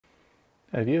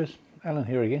Hey viewers, Alan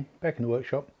here again, back in the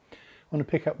workshop. I want to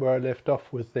pick up where I left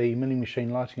off with the milling machine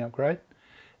lighting upgrade,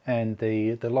 and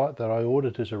the light that I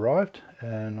ordered has arrived,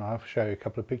 and I'll show you a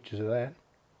couple of pictures of that.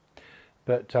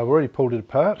 But I've already pulled it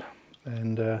apart,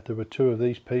 and there were two of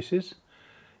these pieces,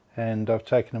 and I've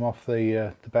taken them off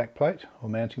the back plate or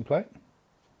mounting plate.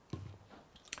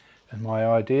 And my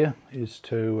idea is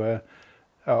to,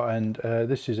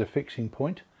 this is a fixing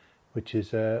point, which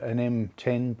is an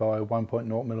M10 by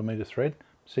 1.0mm thread.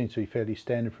 Seems to be fairly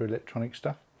standard for electronic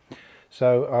stuff.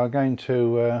 So I'm going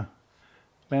to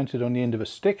mount it on the end of a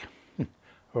stick,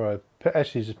 or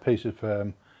actually it's a piece of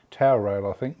tower rail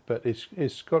I think, but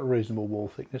it's got a reasonable wall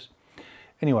thickness.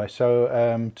 Anyway,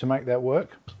 so to make that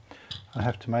work, I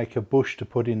have to make a bush to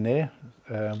put in there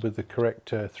with the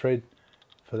correct thread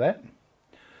for that.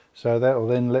 So that will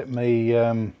then let me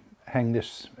hang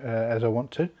this as I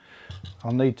want to.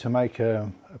 I'll need to make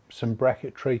some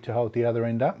bracketry to hold the other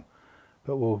end up,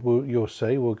 but you'll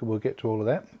see, we'll get to all of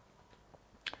that.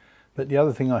 But the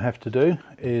other thing I have to do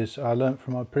is, I learnt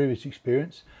from my previous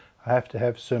experience, I have to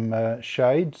have some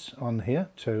shades on here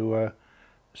to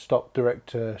stop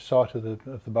direct sight of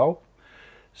the bulb.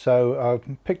 So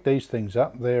I've picked these things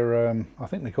up. They're I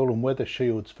think they call them weather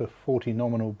shields for 40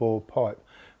 nominal bore pipe.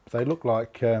 But they look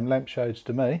like lampshades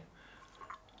to me.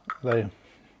 They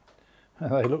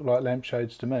look like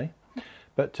lampshades to me,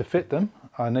 but to fit them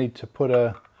I need to put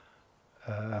a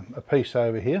piece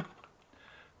over here,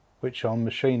 which I'll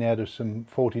machine out of some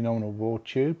 40 nominal bore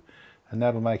tube, and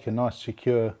that'll make a nice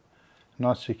secure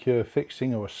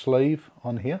fixing, or a sleeve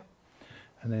on here,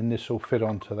 and then this will fit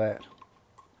onto that.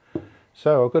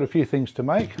 So I've got a few things to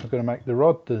make. I've got to make the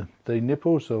rod, the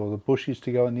nipples or the bushes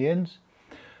to go on the ends.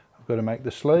 I've got to make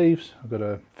the sleeves. I've got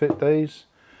to fit these,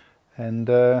 and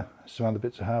some other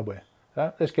bits of hardware.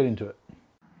 So let's get into it.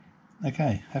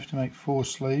 Okay, have to make 4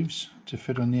 sleeves to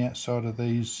fit on the outside of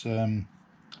these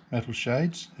metal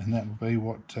shades, and that will be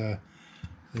what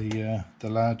the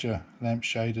larger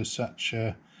lampshade as such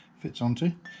fits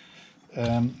onto.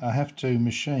 I have to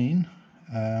machine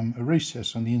a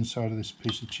recess on the inside of this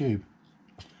piece of tube.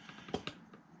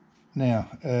 Now,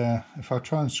 if I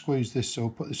try and squeeze this or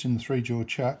put this in the 3-jaw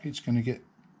chuck, it's going to get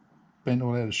bent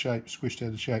all out of shape, squished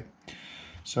out of shape.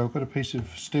 So I've got a piece of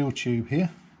steel tube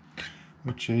here,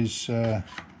 which is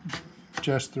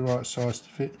just the right size to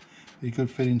fit, be a good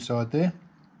fit inside there.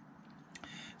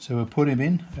 So we'll put him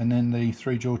in, and then the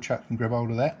 3-jaw chuck can grab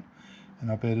hold of that, and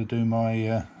I'll be able to do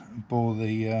my bore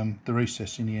the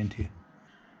recess in the end here.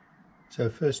 So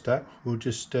first up, we'll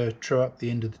just true up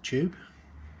the end of the tube.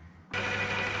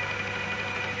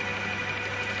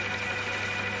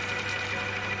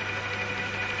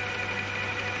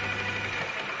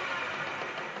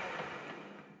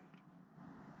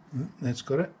 That's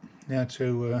got it. Now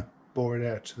to bore it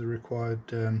out to the required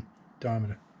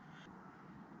diameter.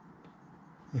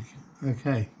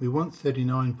 Okay, we want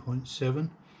 39.7 and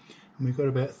we've got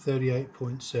about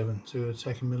 38.7, so we'll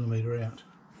take a millimetre out.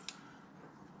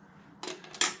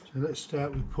 So let's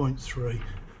start with 0.3.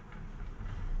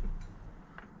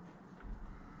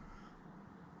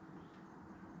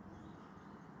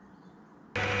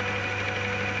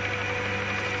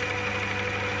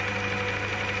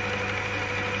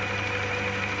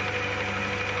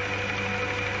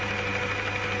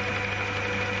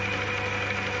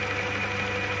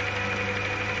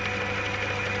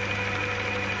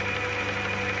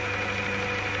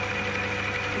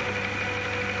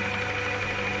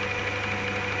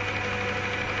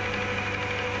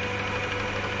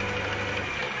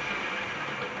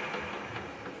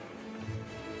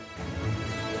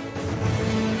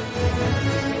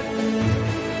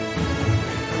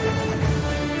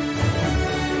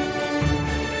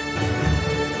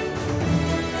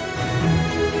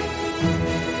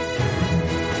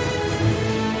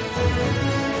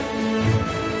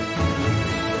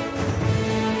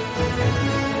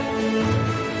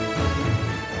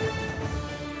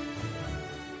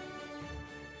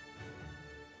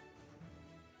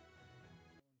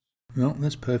 Well,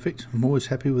 that's perfect. I'm always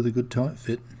happy with a good tight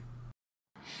fit.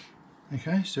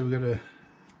 Okay, so we've got to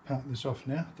part this off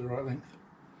now, the right length.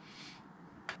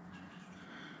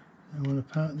 I want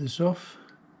to part this off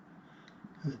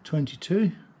at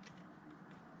 22.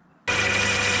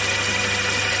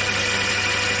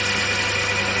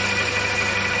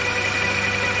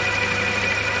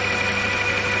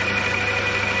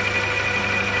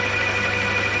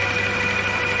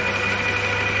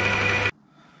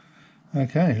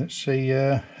 Okay, let's see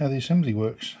how the assembly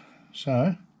works.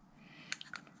 So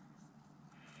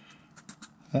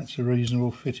that's a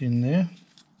reasonable fit in there.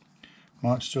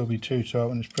 Might still be too tight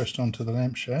when it's pressed onto the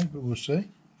lampshade, but we'll see.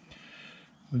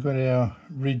 We've got our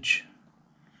ridge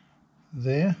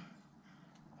there.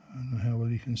 I don't know how well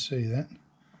you can see that.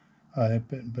 Oh, a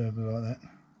bit like that.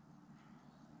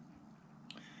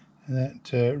 And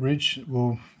that ridge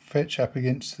will fetch up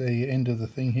against the end of the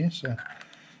thing here, so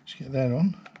let's get that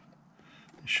on.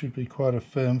 It should be quite a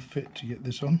firm fit to get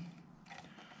this on.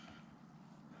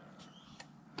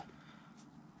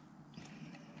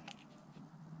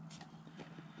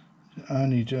 It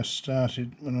only just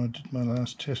started when I did my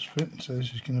last test fit, so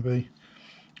this is going to be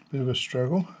a bit of a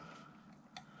struggle.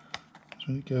 So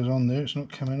when it goes on there, it's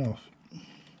not coming off.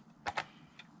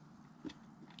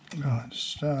 Right, it's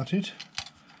started.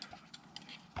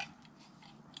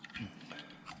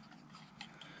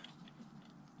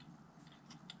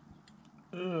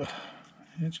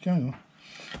 It's going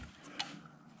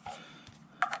on.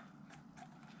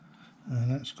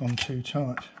 And that's gone too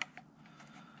tight.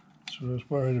 That's what I was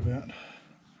worried about.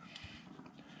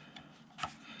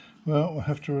 Well, we'll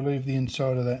have to relieve the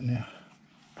inside of that now.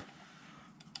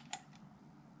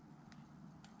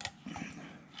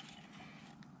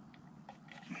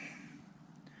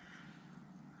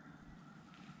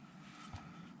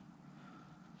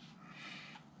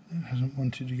 It hasn't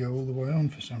wanted to go all the way on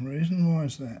for some reason. Why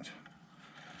is that?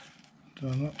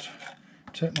 Did I not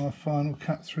take my final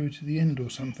cut through to the end or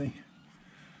something?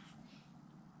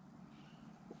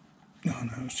 Oh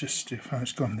no, it's just stiff. Oh,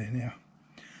 it's gone there now.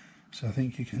 So I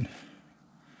think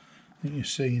you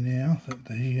see now that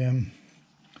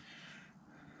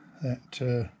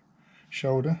the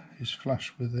shoulder is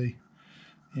flush with the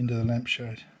end of the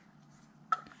lampshade.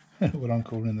 What I'm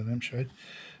calling the lampshade.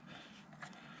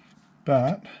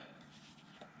 But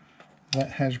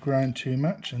that has grown too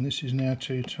much, and this is now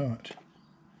too tight.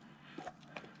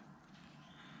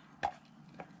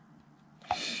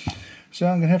 So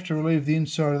I'm going to have to relieve the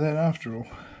inside of that after all,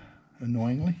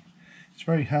 annoyingly. It's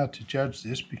very hard to judge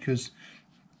this because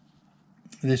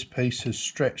this piece has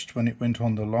stretched when it went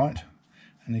on the light,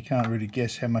 and you can't really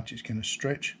guess how much it's going to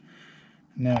stretch.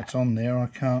 Now it's on there, I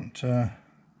can't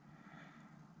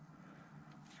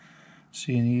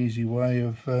see any easy way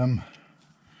of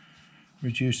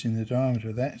reducing the diameter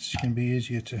of that. It's going to be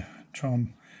easier to try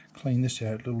and clean this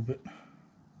out a little bit.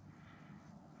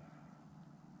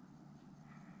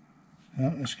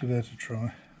 Now, let's give that a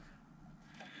try.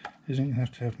 Isn't going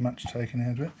to have much taken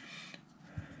out of it.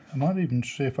 I might even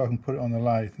see if I can put it on the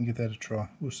lathe and give that a try.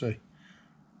 We'll see.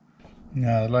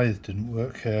 No, the lathe didn't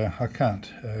work. I can't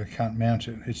mount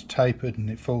it. It's tapered and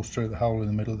it falls through the hole in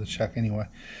the middle of the chuck anyway.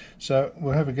 So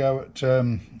we'll have a go at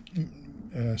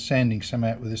sanding some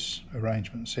out with this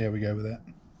arrangement and see how we go with that.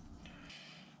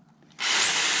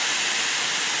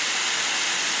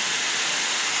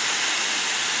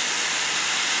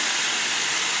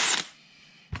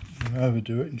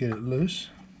 Overdo it and get it loose.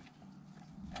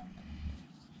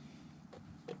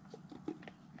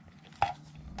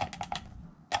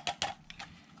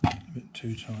 A bit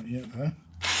too tight yet though.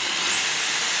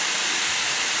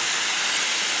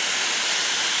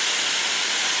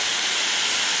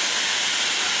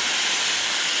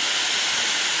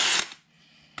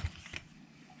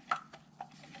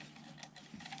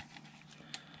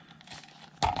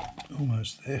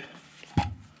 Almost there.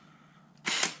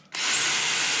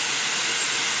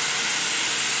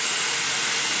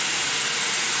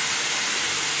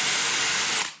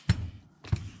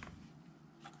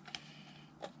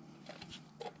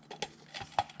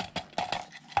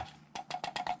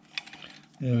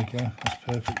 There we go, that's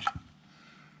perfect.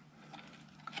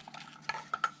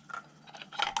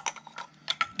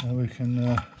 Now we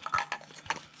can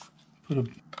put a...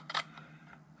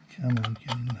 Come on,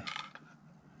 get in there.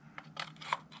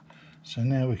 So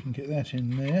now we can get that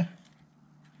in there.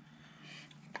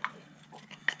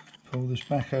 Pull this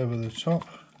back over the top.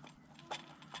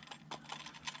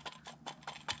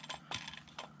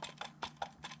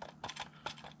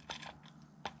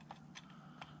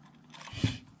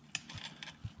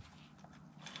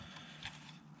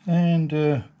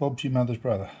 And Bob's your mother's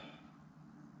brother.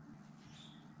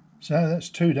 So that's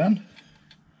 2 done,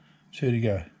 2 to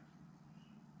go.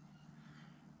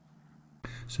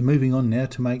 So moving on now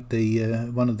to make the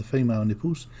one of the female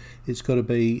nipples. It's got to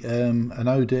be an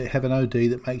OD, have an OD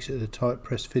that makes it a tight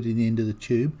press fit in the end of the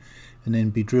tube, and then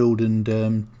be drilled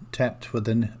and tapped with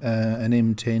an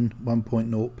M10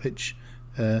 1.0 pitch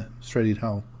threaded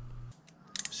hole.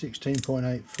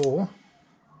 16.84.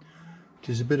 It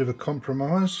is a bit of a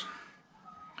compromise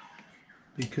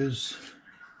because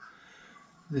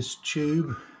this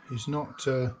tube is not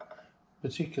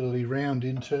particularly round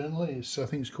internally. I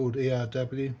think it's called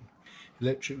ERW,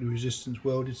 electrically resistance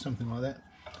welded, something like that.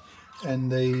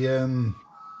 And the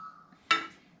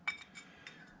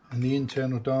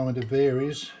internal diameter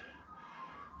varies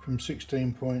from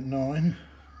 16.9,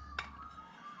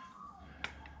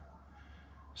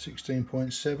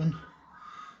 16.7.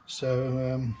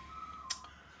 So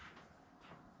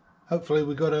hopefully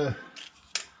we got a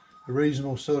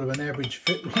reasonable sort of an average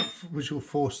fit which will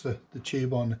force the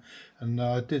tube on, and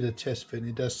I did a test fit and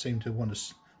it does seem to want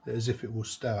to, as if it will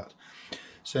start.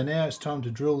 So now it's time to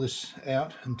drill this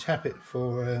out and tap it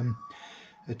for a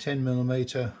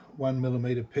 10mm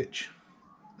 1mm pitch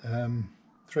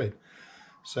thread.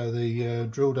 So the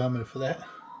drill diameter for that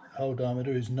hole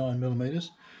diameter is 9mm.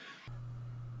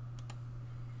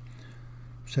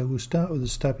 So we'll start with a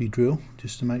stubby drill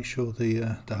just to make sure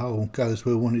the hole goes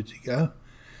where we want it to go.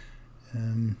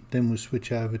 Then we'll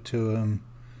switch over to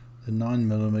the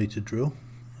 9mm drill,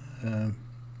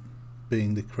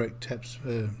 being the correct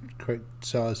correct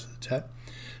size for the tap.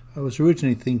 I was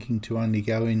originally thinking to only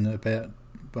go in about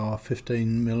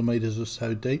 15mm or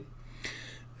so deep,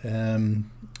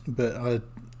 but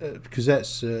because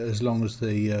that's as long as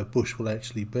the bush will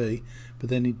actually be. But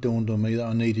then it dawned on me that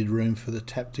I needed room for the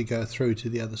tap to go through to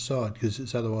the other side, because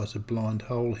it's otherwise a blind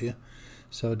hole here.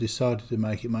 So I decided to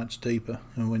make it much deeper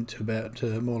and went to about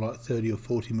more like 30 or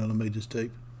 40mm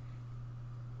deep.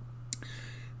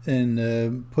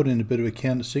 And put in a bit of a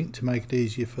countersink to make it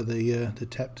easier for the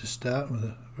tap to start,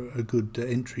 with a good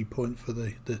entry point for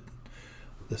the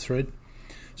thread.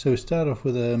 So we start off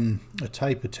with a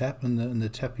taper tap and the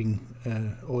tapping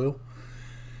oil.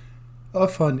 I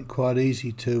find it quite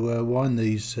easy to wind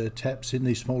these taps in,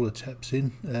 these smaller taps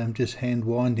in, just hand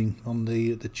winding on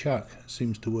the chuck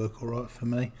seems to work alright for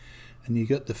me, and you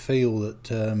get the feel that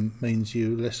means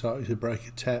you're less likely to break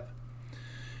a tap.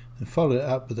 And follow it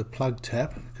up with a plug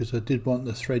tap, because I did want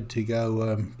the thread to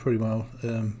go pretty well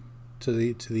to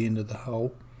the end of the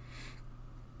hole.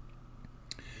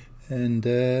 And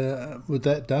with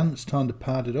that done, it's time to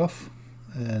part it off,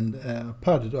 and I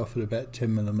parted it off at about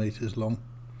 10mm long.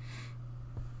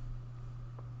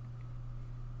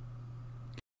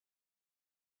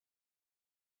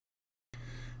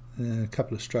 A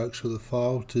couple of strokes with a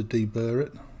file to deburr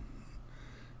it.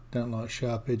 Don't like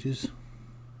sharp edges.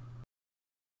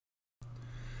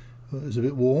 Well, it was a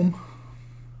bit warm,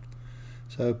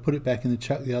 so I put it back in the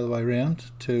chuck the other way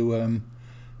around to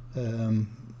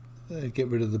get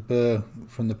rid of the burr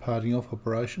from the parting off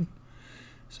operation.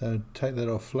 So take that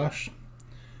off flush,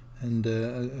 and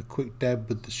a quick dab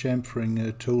with the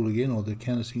chamfering tool again, or the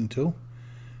countersink tool,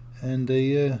 and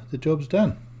the job's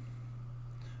done.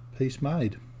 Piece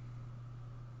made.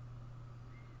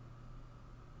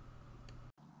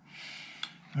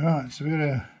 Alright, so we've got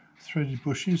our threaded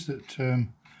bushes that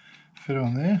fit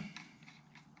on there,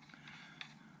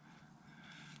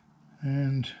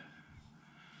 and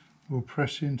we'll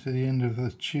press into the end of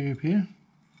the tube here.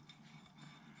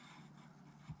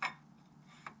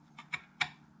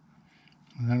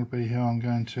 And that'll be how I'm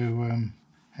going to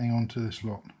hang on to this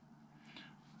lot.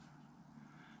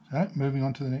 So, moving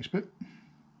on to the next bit.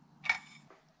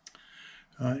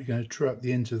 Alright, you're going to true up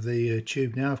the ends of the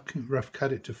tube now. I've rough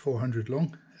cut it to 400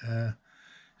 long.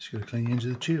 Just got to clean the ends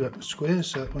of the tube up square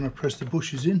so that when I press the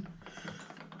bushes in,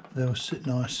 they'll sit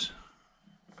nice.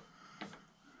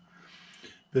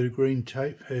 Bit of green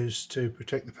tape is to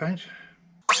protect the paint.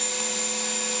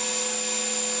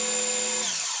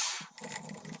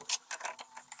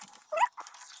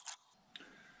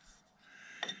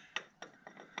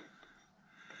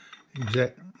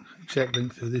 Exact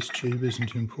length of this tube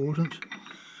isn't important.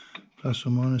 Plus or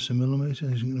minus a millimetre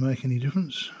isn't going to make any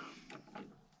difference.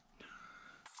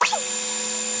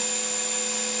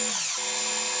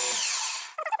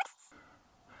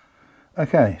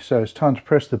 Okay, so it's time to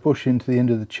press the bush into the end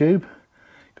of the tube.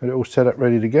 Got it all set up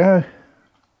ready to go.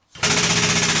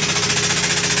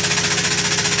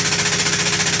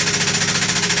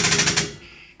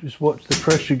 Just watch the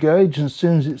pressure gauge, and as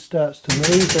soon as it starts to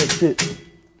move, that's it.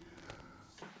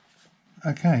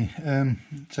 Okay,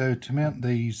 so to mount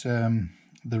these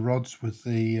the rods with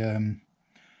the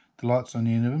lights on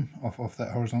the end of them off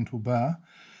that horizontal bar,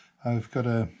 I've got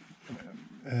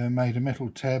made a metal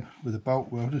tab with a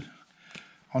bolt welded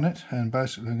on it, and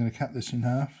basically I'm going to cut this in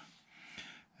half,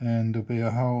 and there'll be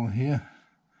a hole here,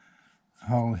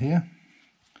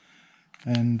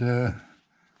 and the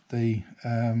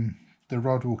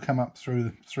rod will come up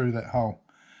through that hole.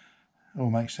 It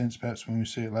all makes sense perhaps when we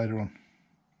see it later on.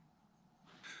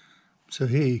 So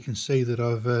here you can see that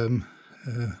I've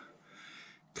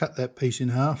cut that piece in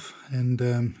half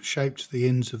and shaped the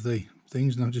ends of the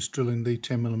things, and I'm just drilling the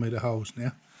 10mm holes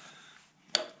now.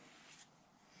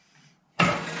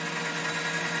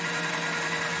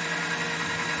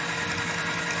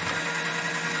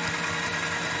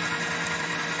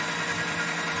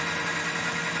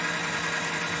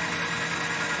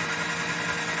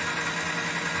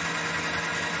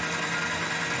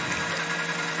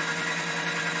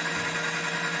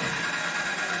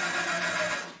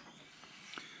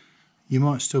 You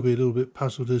might still be a little bit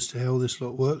puzzled as to how this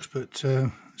lot works, but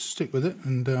stick with it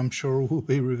and I'm sure all will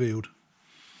be revealed.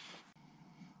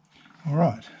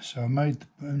 Alright, so I made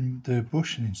the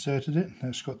bush and inserted it.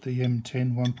 That's got the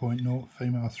M10 1.0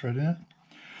 female thread in it.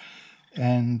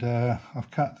 And I've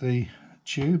cut the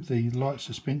tube, the light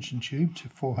suspension tube, to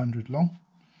 400 long.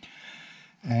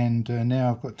 And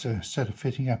now I've got to set a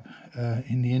fitting up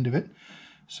in the end of it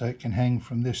so it can hang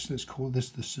from this. Let's call this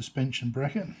the suspension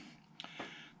bracket.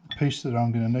 The piece that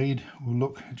I'm going to need will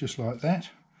look just like that,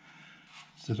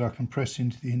 so that I can press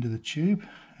into the end of the tube,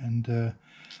 and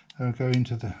I'll go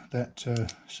into that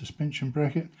suspension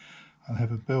bracket. I'll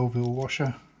have a Belleville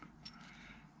washer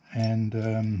and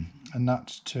a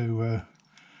nut to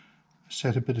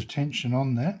set a bit of tension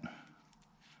on that.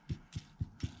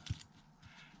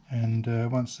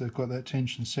 And once they've got that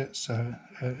tension set, so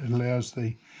it allows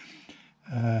the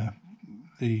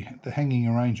hanging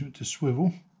arrangement to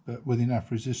swivel, but with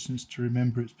enough resistance to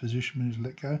remember its position when it's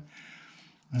let go,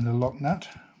 and a lock nut.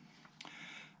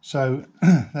 So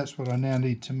that's what I now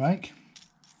need to make,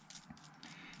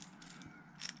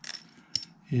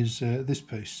 is this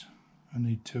piece. I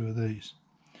need two of these.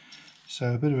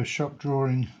 So a bit of a shop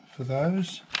drawing for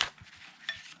those.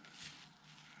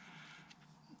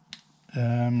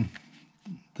 The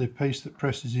piece that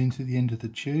presses into the end of the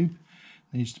tube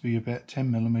needs to be about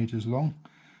 10mm long,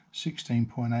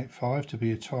 16.85 to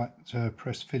be a tight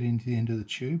press fit into the end of the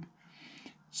tube.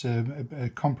 It's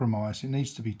a compromise. It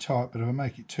needs to be tight, but if I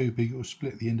make it too big it will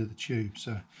split the end of the tube.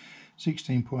 So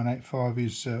 16.85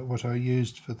 is what I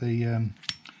used for the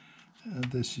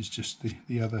this is just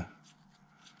the other.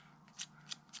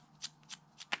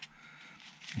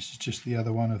 This is just the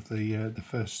other one of the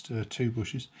first two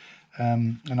bushes,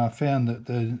 and I found that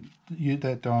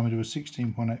that diameter was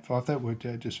 16.85. That worked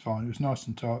out just fine. It was nice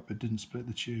and tight, but didn't split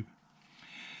the tube.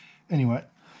 Anyway,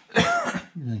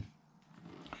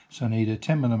 so I need a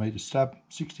 10mm stub,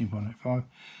 16.85.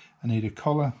 I need a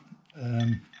collar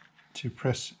to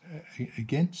press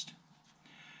against.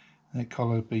 That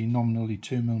collar will be nominally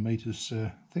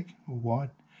 2mm thick or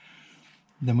wide.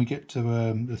 Then we get to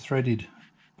the threaded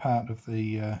part of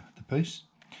the piece.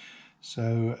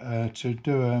 So to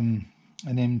do an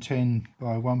M10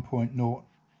 by 1.0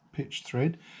 pitch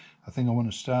thread, I think I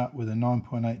want to start with a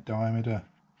 9.8 diameter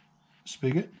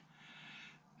spigot.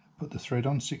 Put the thread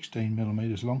on,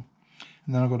 16mm long,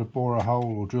 and then I've got to bore a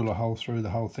hole or drill a hole through the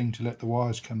whole thing to let the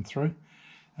wires come through.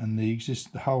 And the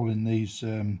hole in these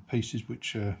pieces,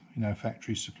 which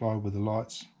factory supply with the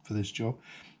lights for this job,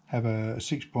 have a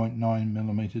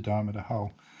 6.9mm diameter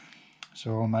hole.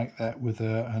 So I'll make that with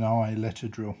an eye letter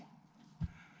drill.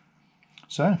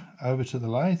 So over to the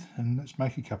lathe and let's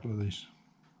make a couple of these.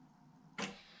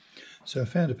 So I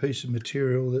found a piece of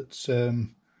material that's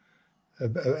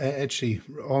actually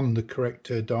on the correct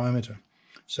diameter,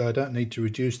 so I don't need to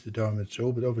reduce the diameter at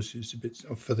all, but obviously it's a bit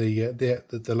for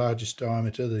the largest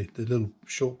diameter, the little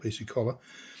short piece of collar.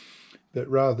 But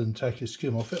rather than take a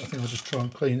skim off it, I think I'll just try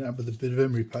and clean it up with a bit of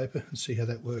emery paper and see how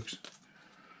that works.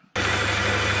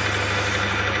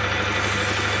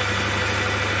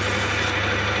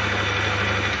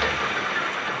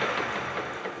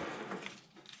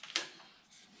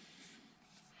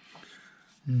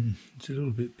 It's a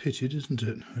little bit pitted, isn't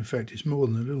it? In fact, it's more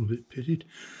than a little bit pitted.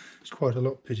 It's quite a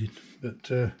lot pitted. But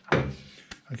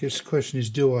I guess the question is,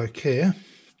 do I care?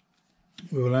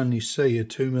 We will only see a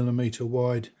 2mm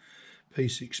wide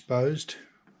piece exposed.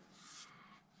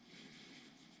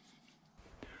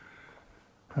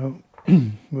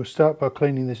 We'll start by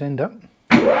cleaning this end up.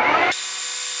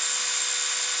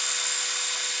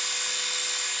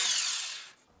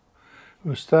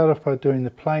 We'll start off by doing the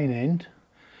plain end,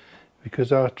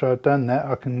 because after I've done that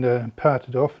I can part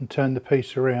it off and turn the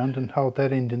piece around and hold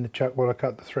that end in the chuck while I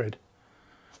cut the thread.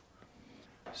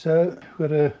 So we've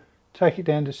got to take it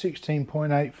down to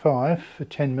 16.85 for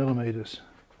 10mm.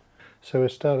 So we'll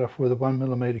start off with a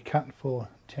 1mm cut for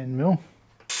 10mm.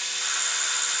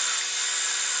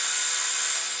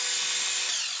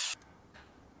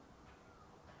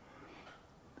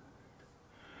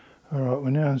 Alright, we're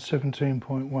now on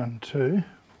 17.12,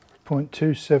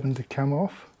 0.27 to come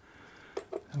off.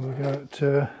 And we'll go at,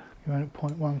 going at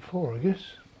 0.14, I guess.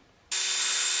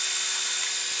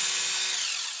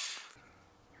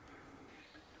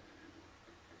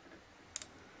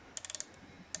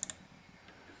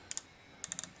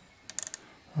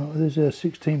 Right, there's our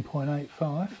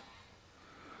 16.85.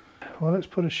 Well, let's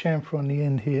put a chamfer on the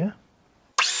end here.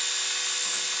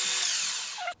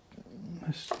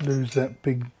 Let's lose that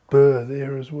big burr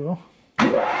there as well.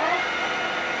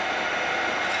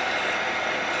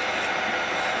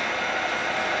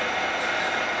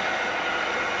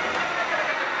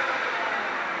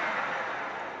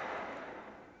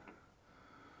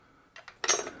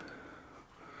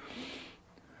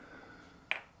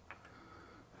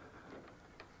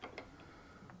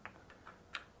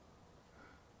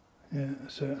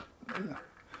 So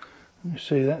you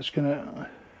see that's going to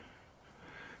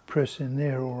press in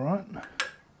there all right.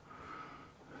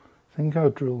 Then go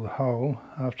drill the hole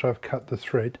after I've cut the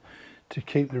thread to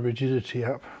keep the rigidity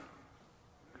up,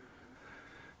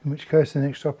 in which case the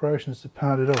next operation is to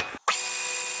part it off.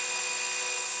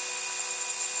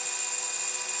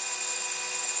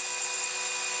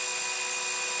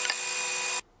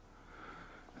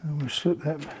 And we'll slip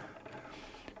that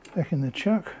back in the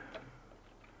chuck.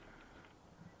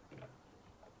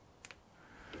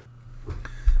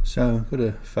 So I've got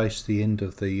to face the end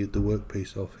of the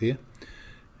workpiece off here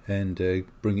and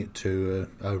bring it to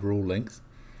overall length,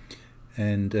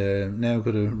 and now I've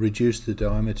got to reduce the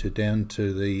diameter down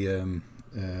to the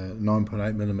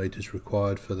 9.8 millimeters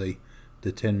required for the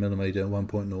 10 millimeter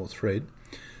 1.0 thread.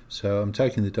 So I'm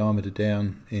taking the diameter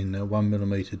down in 1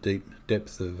 millimeter deep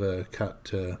depth of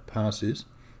cut passes,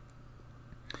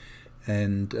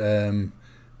 and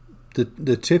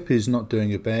the tip is not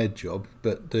doing a bad job,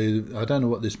 but I don't know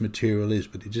what this material is,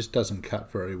 but it just doesn't cut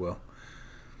very well.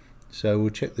 So we'll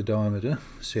check the diameter,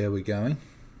 see how we're going.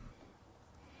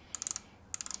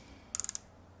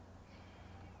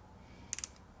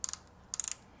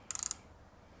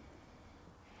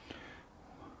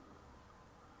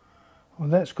 Well,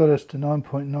 that's got us to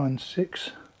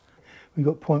 9.96. We've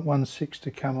got 0.16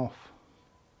 to come off.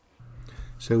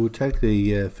 So we'll take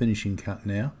the finishing cut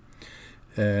now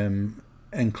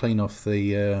and clean off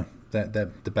the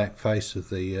back face of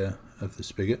the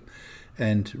spigot,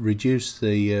 and reduce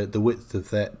the width of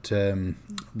that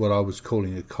what I was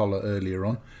calling a collar earlier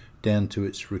on down to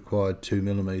its required 2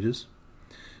 millimeters,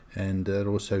 and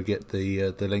also get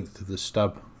the length of the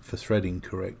stub for threading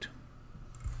correct.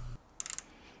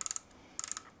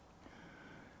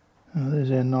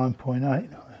 There's our 9.8,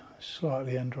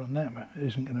 slightly under on that, but it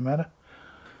isn't going to matter.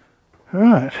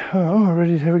 Right, well, we're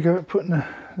ready to have a go at putting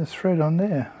the thread on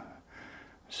there,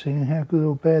 seeing how good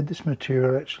or bad this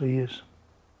material actually is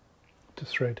to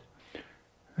thread.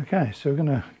 Okay, so we're going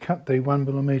to cut the 1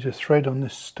 millimeter thread on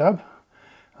this stub.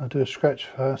 I'll do a scratch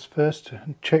first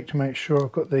and check to make sure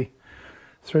I've got the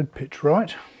thread pitch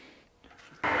right.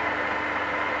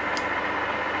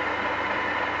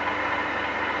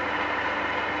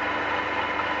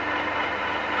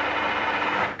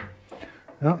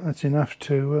 Well, that's enough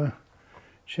to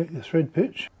check the thread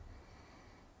pitch.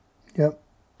 Yep,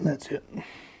 that's it.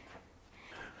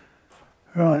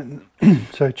 Right,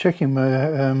 so checking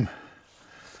my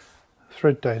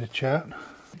thread data chart.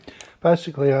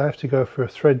 Basically I have to go for a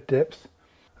thread depth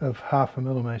of 0.5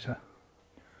 millimeter.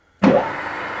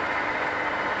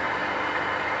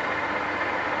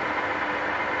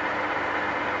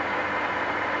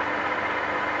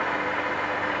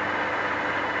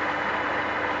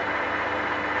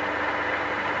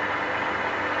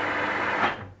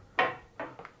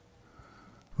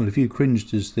 Well, if you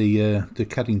cringed as the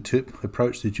cutting tip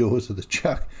approached the jaws of the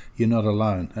chuck, you're not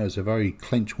alone. That was a very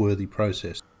clench-worthy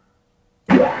process.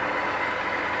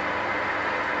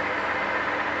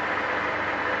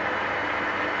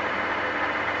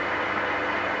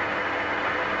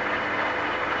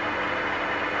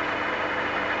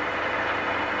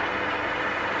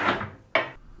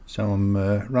 So I'm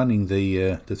running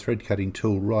the thread cutting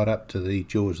tool right up to the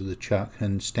jaws of the chuck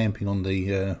and stamping on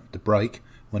the brake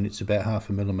when it's about 0.5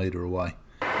 millimeter away.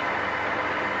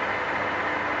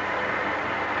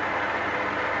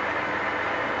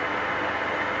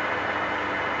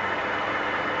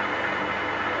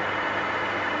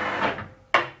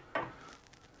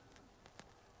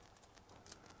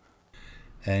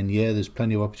 And yeah, there's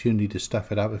plenty of opportunity to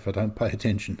stuff it up if I don't pay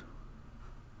attention.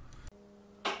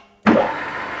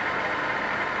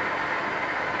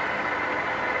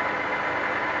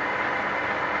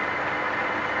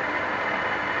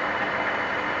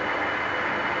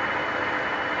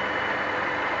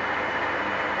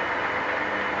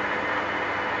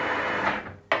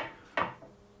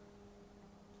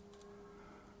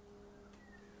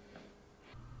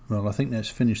 Well, I think that's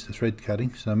finished the thread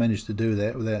cutting, so I managed to do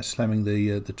that without slamming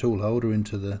the tool holder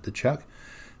into the chuck.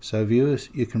 So viewers,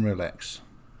 you can relax.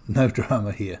 No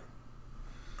drama here.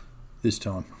 This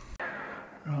time.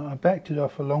 Right, I backed it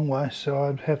off a long way so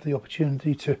I'd have the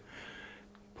opportunity to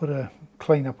put a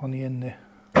clean up on the end there.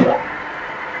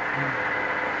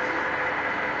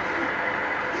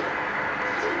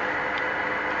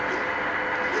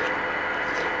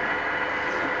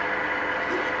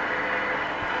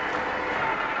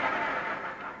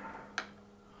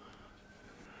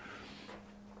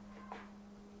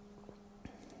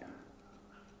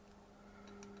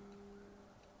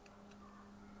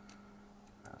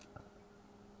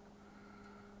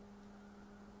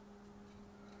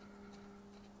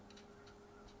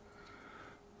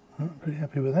 I'm pretty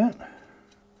happy with that.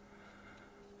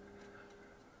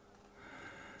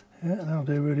 Yeah, that'll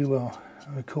do really well.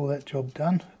 I call that job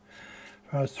done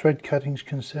as far as thread cutting is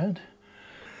concerned.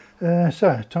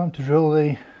 So time to drill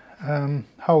the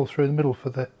hole through the middle for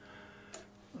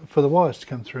the wires to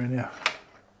come through now.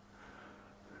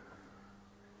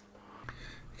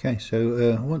 Okay,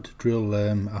 so I want to drill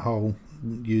a hole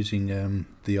using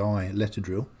the eye letter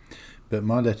drill, but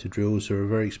my letter drills are a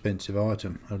very expensive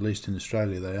item, at least in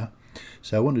Australia they are.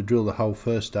 So I want to drill the hole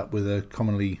first up with a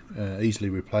commonly easily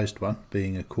replaced one,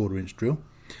 being a 1/4 inch drill,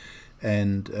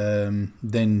 and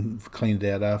then clean it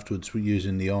out afterwards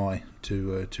using the eye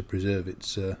to preserve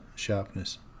its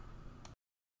sharpness.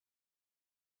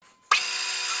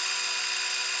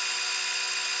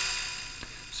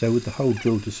 So with the hole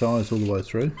drilled to size all the way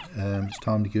through, it's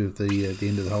time to give the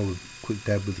end of the hole a quick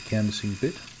dab with the countersink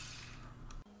bit.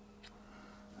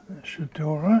 That should do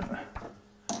alright.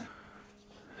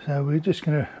 So we're just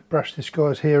going to brush this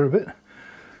guy's hair a bit,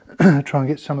 try and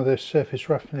get some of the surface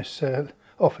roughness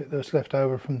off it that's left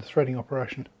over from the threading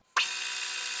operation.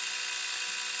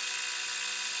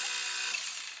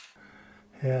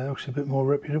 Yeah, that looks a bit more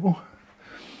reputable.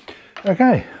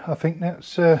 Okay, I think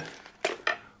that's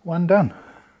one done.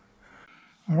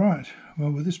 Alright,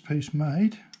 well with this piece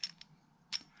made,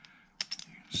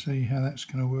 you can see how that's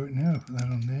going to work now. Put that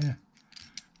on there,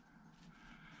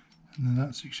 and the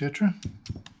nuts, etc.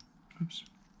 Oops.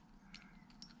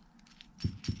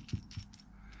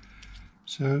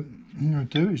 So what I'm going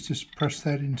to do is just press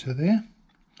that into there,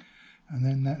 and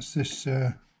then that's this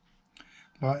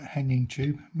light hanging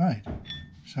tube made.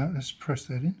 So let's press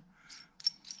that in.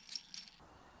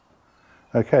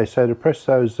 Okay, so to press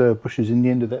those bushes in the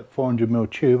end of that 400mm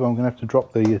tube, I'm going to have to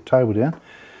drop the table down.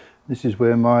 This is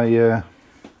where my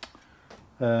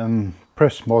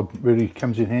press mod really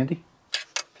comes in handy.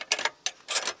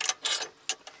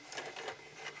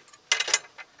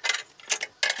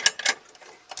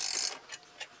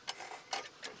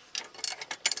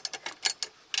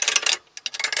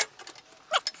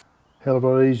 Hell of a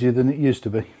lot easier than it used to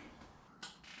be.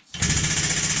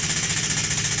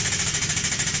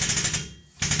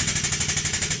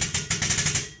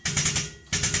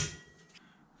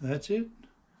 That's it.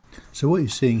 So what you're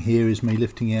seeing here is me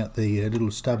lifting out the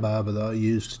little stub arbor that I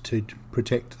used to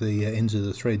protect the ends of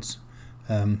the threads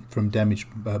from damage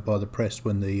by the press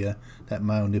when that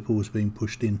male nipple was being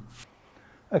pushed in.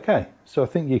 Okay, so I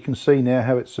think you can see now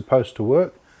how it's supposed to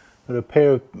work. Got a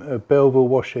pair of Belleville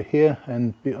washer here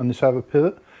and on this other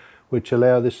pivot, which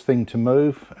allow this thing to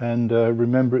move and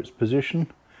remember its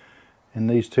position in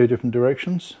these two different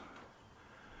directions.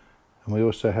 And we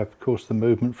also have, of course, the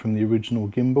movement from the original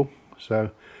gimbal, so you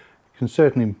can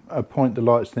certainly point the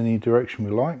lights in any direction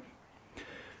we like.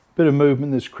 Bit of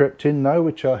movement that's crept in though,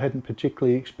 which I hadn't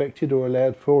particularly expected or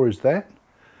allowed for, is that.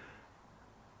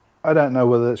 I don't know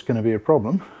whether that's going to be a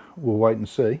problem, we'll wait and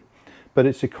see, but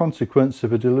it's a consequence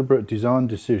of a deliberate design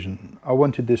decision. I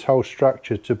wanted this whole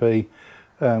structure to be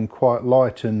quite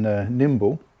light and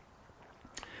nimble,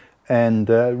 and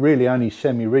really only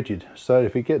semi-rigid, so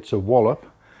if it gets a wallop,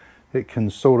 it can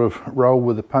sort of roll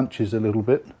with the punches a little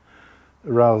bit,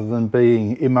 rather than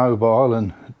being immobile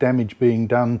and damage being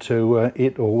done to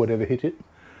it or whatever hit it.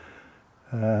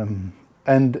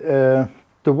 The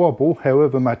wobble,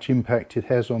 however much impact it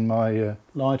has on my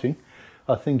lighting,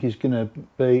 I think is going to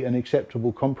be an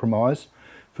acceptable compromise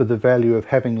for the value of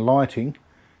having lighting,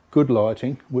 good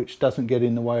lighting, which doesn't get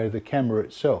in the way of the camera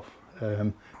itself,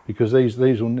 because these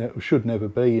should never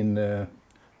be in the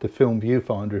film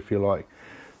viewfinder, if you like.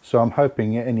 So I'm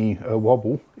hoping any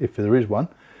wobble, if there is one,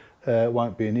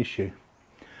 won't be an issue.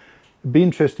 It'd be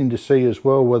interesting to see as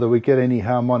well whether we get any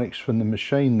harmonics from the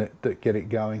machine that get it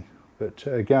going. But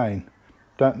again,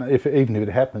 don't know even if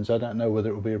it happens, I don't know whether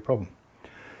it will be a problem.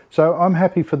 So I'm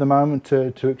happy for the moment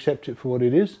to accept it for what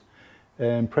it is,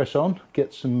 and press on,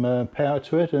 get some power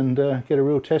to it, and get a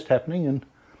real test happening, and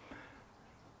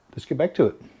let's get back to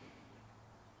it.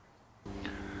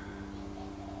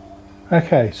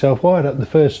 Okay, so I've wired up the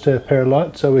first pair of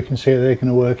lights so we can see how they're going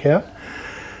to work out.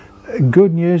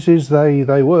 Good news is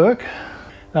they work.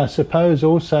 I suppose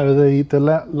also the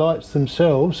lights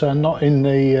themselves are not in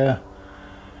the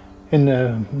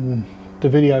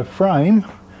video frame,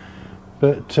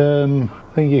 but I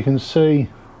think you can see.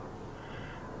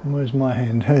 Where's my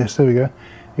hand? Yes, there we go.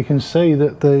 You can see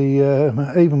that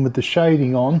even with the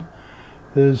shading on,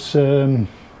 there's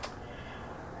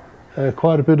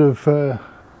quite a bit of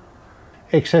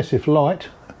excessive light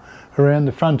around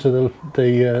the front of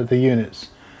the units,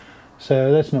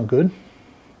 so that's not good.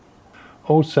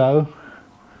 Also,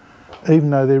 even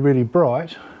though they're really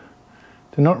bright,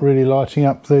 they're not really lighting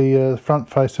up the front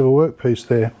face of a workpiece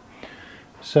there.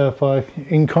 So if I,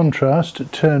 in contrast,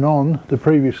 turn on the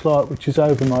previous light, which is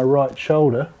over my right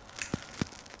shoulder,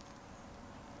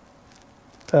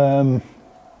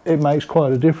 it makes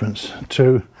quite a difference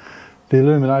to the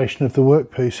illumination of the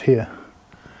workpiece here.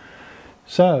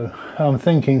 So I'm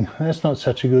thinking that's not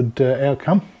such a good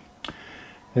outcome,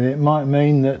 and it might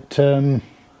mean that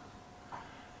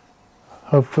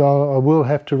I will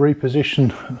have to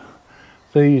reposition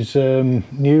these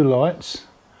new lights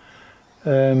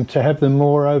to have them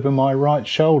more over my right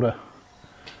shoulder.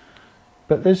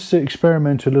 But let's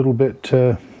experiment a little bit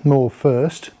more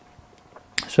first.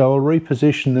 So I'll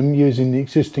reposition them using the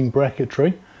existing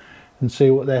bracketry and see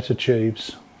what that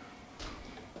achieves.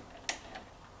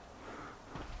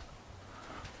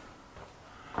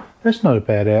 That's not a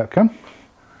bad outcome.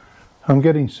 I'm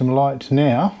getting some light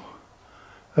now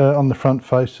on the front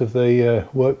face of the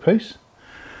workpiece.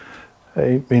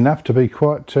 Enough to be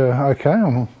quite okay.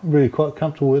 I'm really quite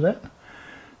comfortable with that.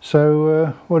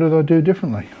 So what did I do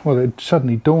differently? Well, it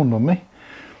suddenly dawned on me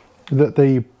that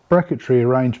the bracketry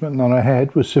arrangement that I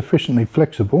had was sufficiently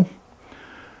flexible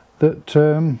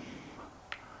that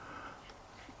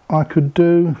I could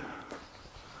do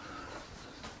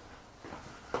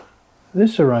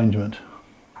this arrangement,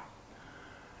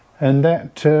 and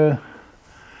that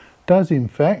does in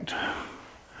fact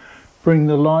bring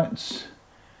the lights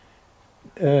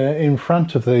in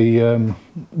front of the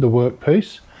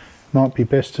workpiece. Might be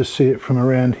best to see it from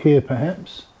around here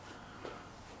perhaps,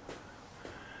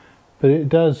 but it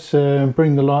does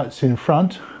bring the lights in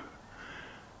front,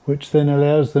 which then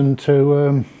allows them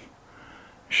to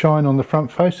shine on the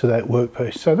front face of that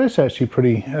workpiece. So that's actually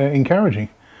pretty encouraging.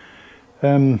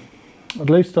 At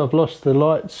least I've lost the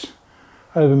lights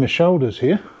over my shoulders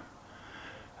here,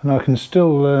 and I can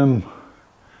still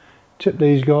tip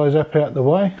these guys up out the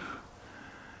way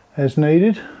as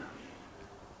needed.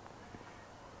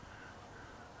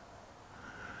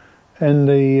 And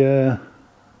the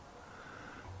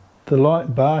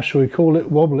light bar, shall we call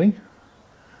it, wobbling,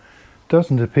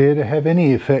 doesn't appear to have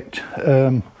any effect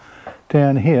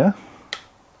down here.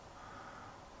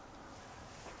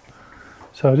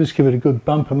 So I'll just give it a good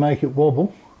bump and make it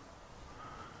wobble,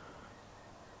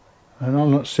 and I'm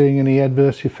not seeing any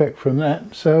adverse effect from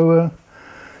that. So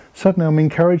suddenly I'm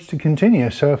encouraged to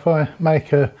continue. So if I make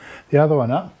the other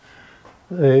one up,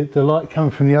 the light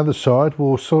coming from the other side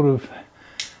will sort of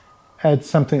add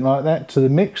something like that to the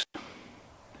mix,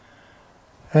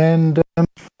 and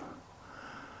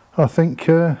I think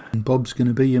Bob's going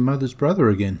to be your mother's brother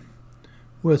again.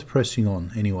 Worth pressing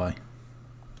on anyway.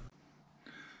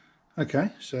 Okay,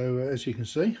 so as you can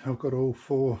see, I've got all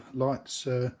 4 lights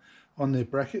on their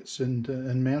brackets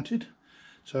and mounted.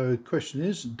 So the question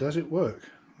is, does it work?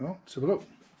 Well, let's have a look.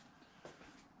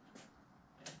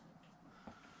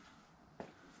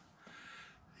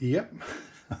 Yep,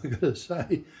 I've got to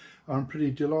say, I'm pretty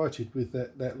delighted with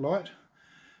that light.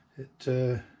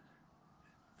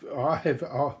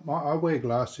 I wear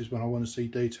glasses when I want to see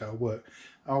detail work.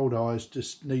 Old eyes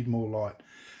just need more light.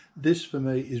 This for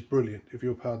me is brilliant, if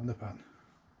you'll pardon the pun.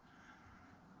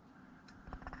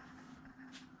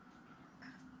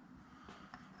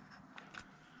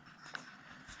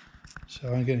 So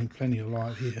I'm getting plenty of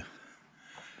light here,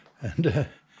 and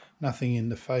nothing in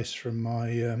the face from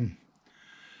my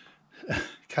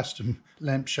custom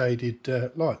lamp shaded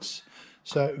lights.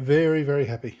 So very, very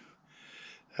happy.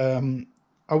 I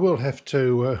will have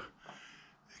to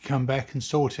come back and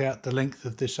sort out the length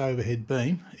of this overhead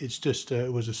beam. It's just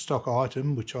it was a stock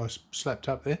item which I slapped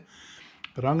up there,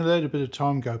 but I'm going to let a bit of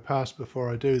time go past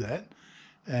before I do that,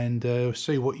 and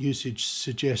see what usage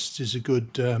suggests is a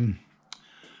good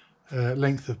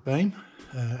length of beam,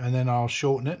 and then I'll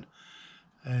shorten it,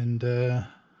 and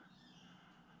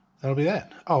that'll be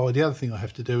that. Oh, the other thing I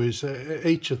have to do is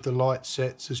each of the light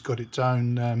sets has got its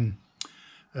own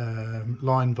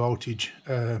line voltage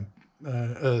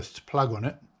earthed plug on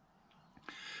it,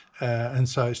 and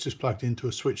so it's just plugged into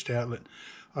a switched outlet.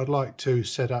 I'd like to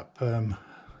set up an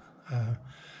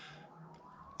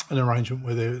arrangement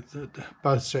where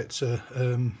both sets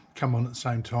come on at the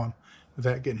same time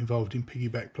without getting involved in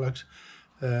piggyback plugs,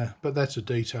 but that's a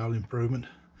detail improvement.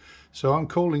 So I'm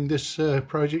calling this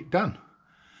project done,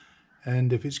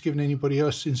 and if it's given anybody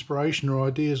else inspiration or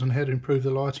ideas on how to improve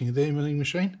the lighting of their milling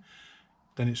machine,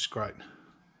 then it's great.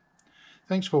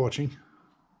 Thanks for watching.